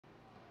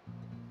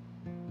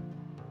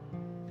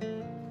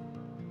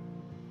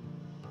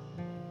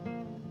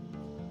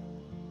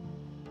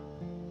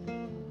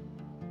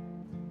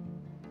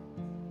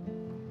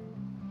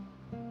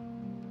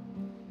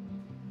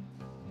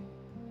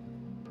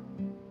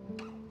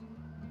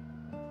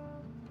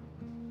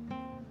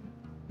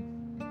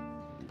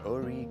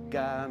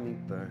Origami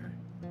bird,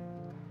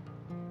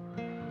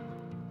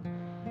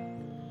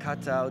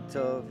 cut out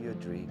of your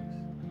dreams,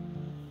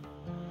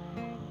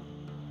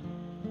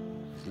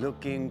 is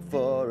looking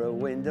for a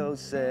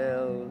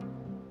windowsill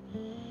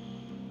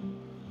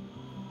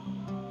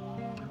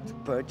to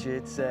perch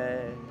its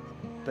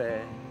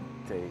expectations.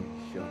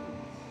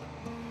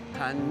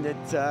 And it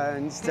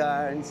turns to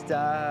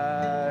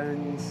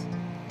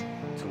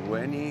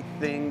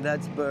anything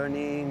that's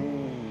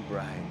burning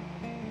bright.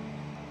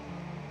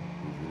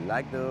 If you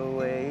like the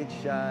way it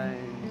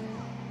shines,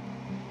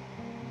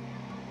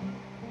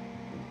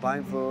 and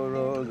pine for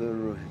all the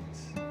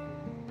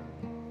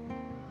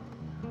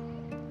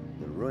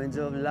ruins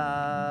of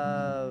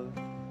love.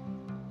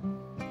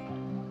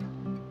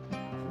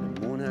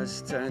 The moon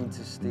has turned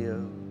to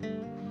steel.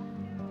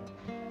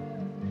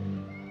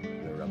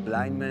 You're a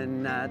blind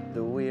man at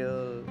the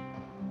wheel.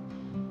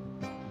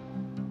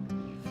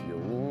 If your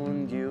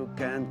wound you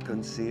can't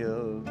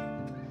conceal,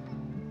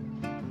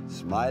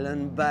 smile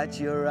and bat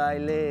your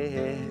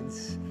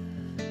eyelids,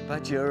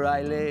 bat your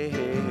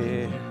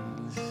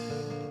eyelids.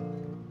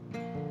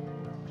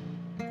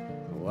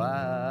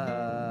 Why?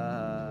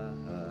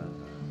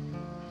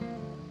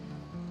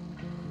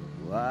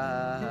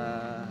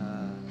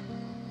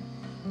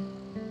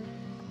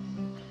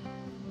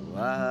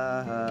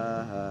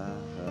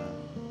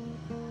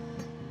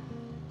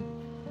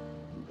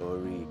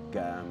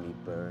 Origami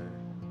bird,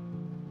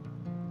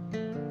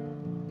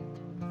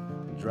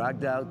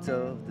 dragged out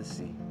of the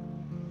sea,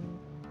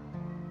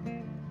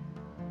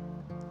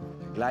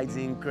 glides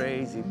in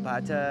crazy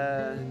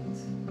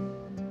patterns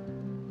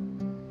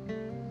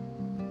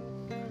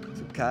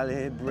to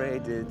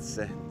calibrate its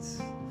sense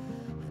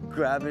of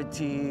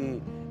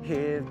gravity.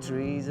 If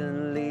trees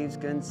and leaves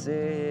can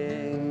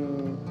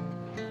sing,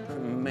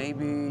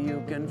 maybe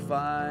you can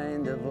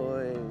find a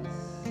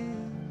voice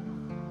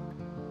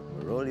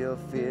where all your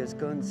fears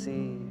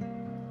conceive.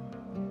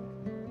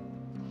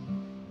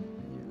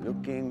 You're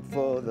looking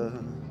for the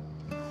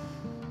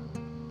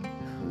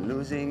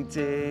losing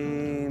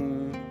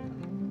team.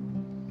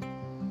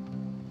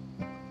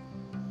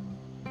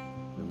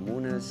 The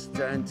moon has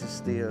turned to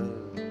steel.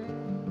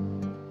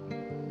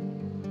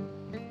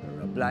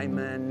 You're a blind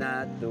man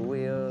at the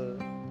wheel.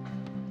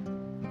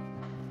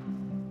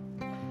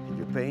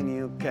 Your pain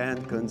you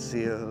can't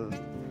conceal.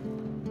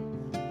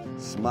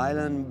 Smile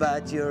and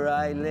bat your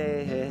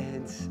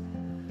eyelids,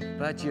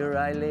 bat your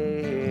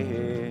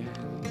eyelids.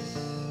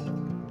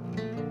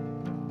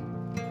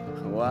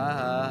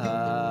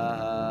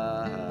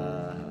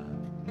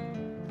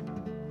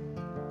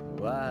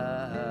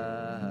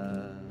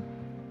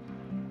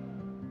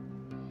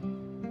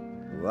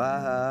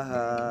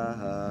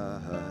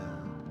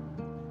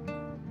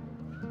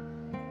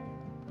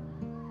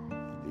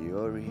 The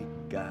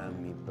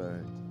origami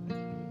bird,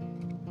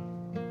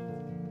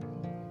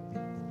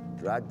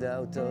 dragged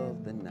out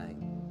of the night,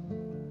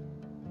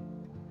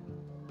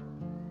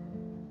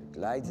 it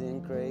glides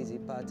in crazy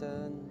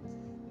patterns,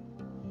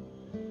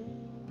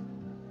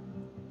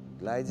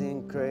 glides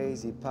in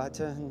crazy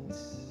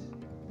patterns,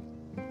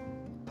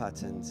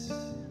 patterns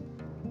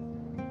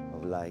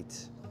of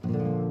light.